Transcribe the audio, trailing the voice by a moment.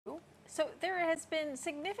So there has been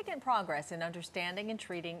significant progress in understanding and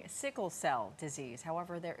treating sickle cell disease.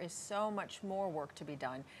 However, there is so much more work to be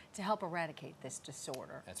done to help eradicate this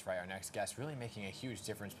disorder. That's right. Our next guest really making a huge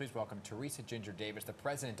difference. Please welcome Teresa Ginger Davis, the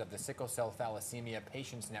president of the Sickle Cell Thalassemia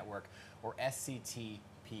Patients Network, or SCTPN.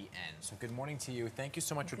 So good morning to you. Thank you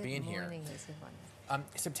so much for being here. Good morning.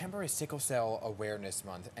 September is Sickle Cell Awareness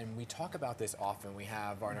Month, and we talk about this often. We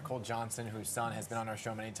have our Nicole Johnson, whose son has been on our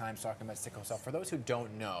show many times talking about sickle cell. For those who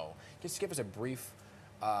don't know, just give us a brief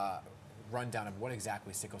rundown of what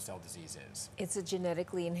exactly sickle cell disease is. It's a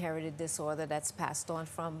genetically inherited disorder that's passed on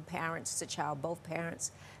from parents to child. Both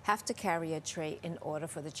parents have to carry a trait in order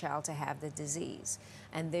for the child to have the disease.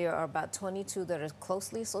 And there are about 22 that are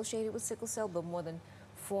closely associated with sickle cell, but more than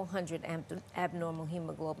 400 abnormal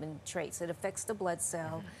hemoglobin traits. It affects the blood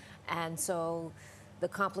cell, and so the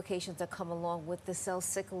complications that come along with the cell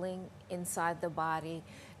sickling inside the body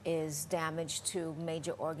is damage to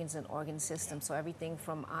major organs and organ systems. So everything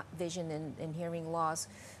from vision and hearing loss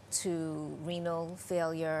to renal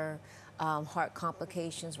failure, heart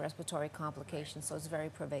complications, respiratory complications, so it's very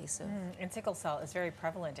pervasive. And sickle cell is very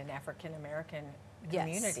prevalent in African American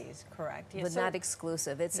communities, correct? But not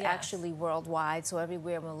exclusive. It's actually worldwide, so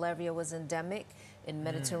everywhere malaria was endemic, in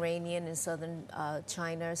Mediterranean, in southern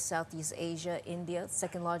China, Southeast Asia, India,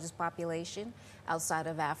 second largest population outside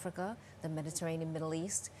of Africa, the Mediterranean, Middle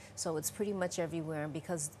East. So it's pretty much everywhere, and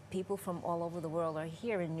because people from all over the world are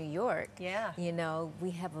here in New York, you know,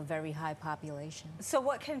 we have a very high population. So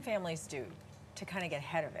what can families do to kind of get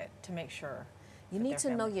ahead of it, to make sure? You need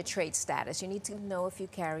to know your trait status. You need to know if you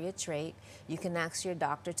carry a trait. You can ask your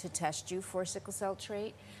doctor to test you for a sickle cell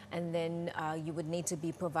trait, and then you would need to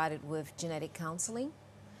be provided with genetic counseling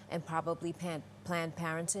and probably planned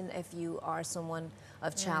parenting if you are someone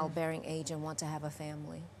of childbearing age and want to have a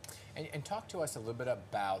family. And talk to us a little bit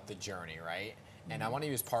about the journey, right? And I want to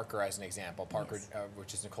use Parker as an example, Parker,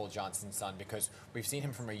 which is Nicole Johnson's son, because we've seen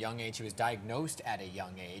him from a young age. He was diagnosed at a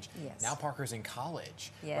young age. Now Parker's in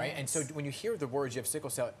college, right? And so when you hear the words, you have sickle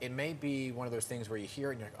cell, it may be one of those things where you hear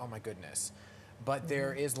it and you're like, oh my goodness. But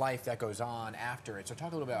there is life that goes on after it. So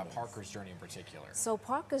talk a little bit about Parker's journey in particular. So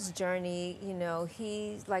Parker's journey, you know,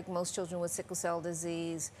 he's like most children with sickle cell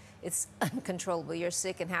disease. It's uncontrollable. You're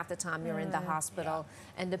sick, and half the time you're in the hospital.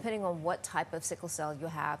 And depending on what type of sickle cell you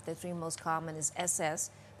have, the three most common is SS,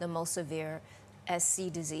 the most severe,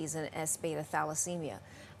 SC disease, and S beta thalassemia.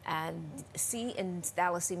 And C and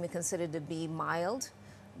thalassemia considered to be mild.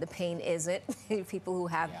 The pain isn't. People who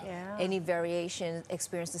have any variation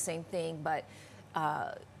experience the same thing, but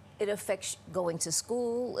it affects going to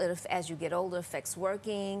school. As you get older, affects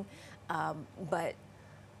working, but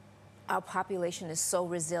our population is so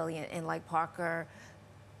resilient, and like Parker,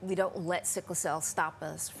 we don't let sickle cell stop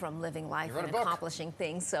us from living life and accomplishing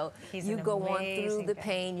things. So you go on through the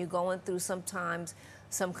pain, you go on through sometimes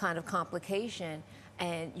some kind of complication,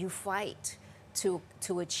 and you fight to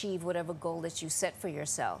achieve whatever goal that you set for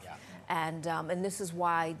yourself. And this is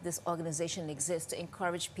why this organization exists, to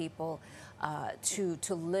encourage people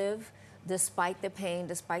to live despite the pain,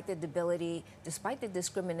 despite the debility, despite the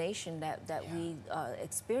discrimination that we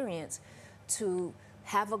experience, to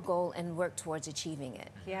have a goal and work towards achieving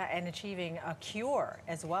it. Yeah, and achieving a cure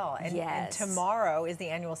as well. And tomorrow is the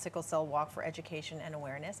annual Sickle Cell Walk for Education and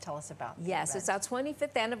Awareness. Tell us about the event. It's our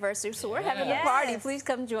 25th anniversary, so we're having a party. Please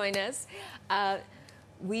come join us.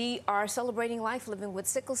 We are celebrating life living with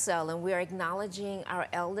sickle cell, and we are acknowledging our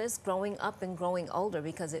elders growing up and growing older,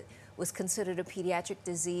 because it was considered a pediatric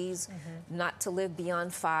disease, not to live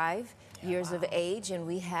beyond 5 years of age, and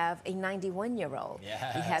we have a 91-year-old. We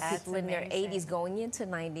have people in their 80s going into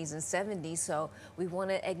 90s and 70s, so we want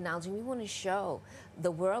to acknowledge and we want to show the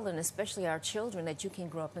world, and especially our children, that you can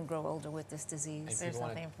grow up and grow older with this disease. There's all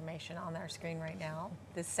the information on our screen right now.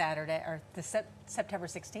 This Saturday, or September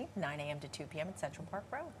 16th, 9 a.m. to 2 p.m. at Central Park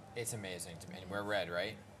Road. It's amazing to me. And we're red,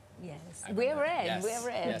 right? Yes. We're red. We're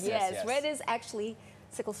red. Yes. Red is actually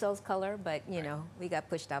sickle cell's color, but you know, we got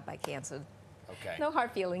pushed out by cancer. Okay. No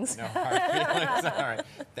hard feelings. No hard feelings. All right.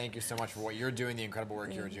 Thank you so much for what you're doing, the incredible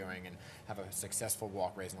work you're doing, and have a successful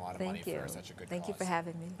walk raising a lot of money for such a good cause. Thank you for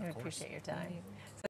having me. I appreciate your time.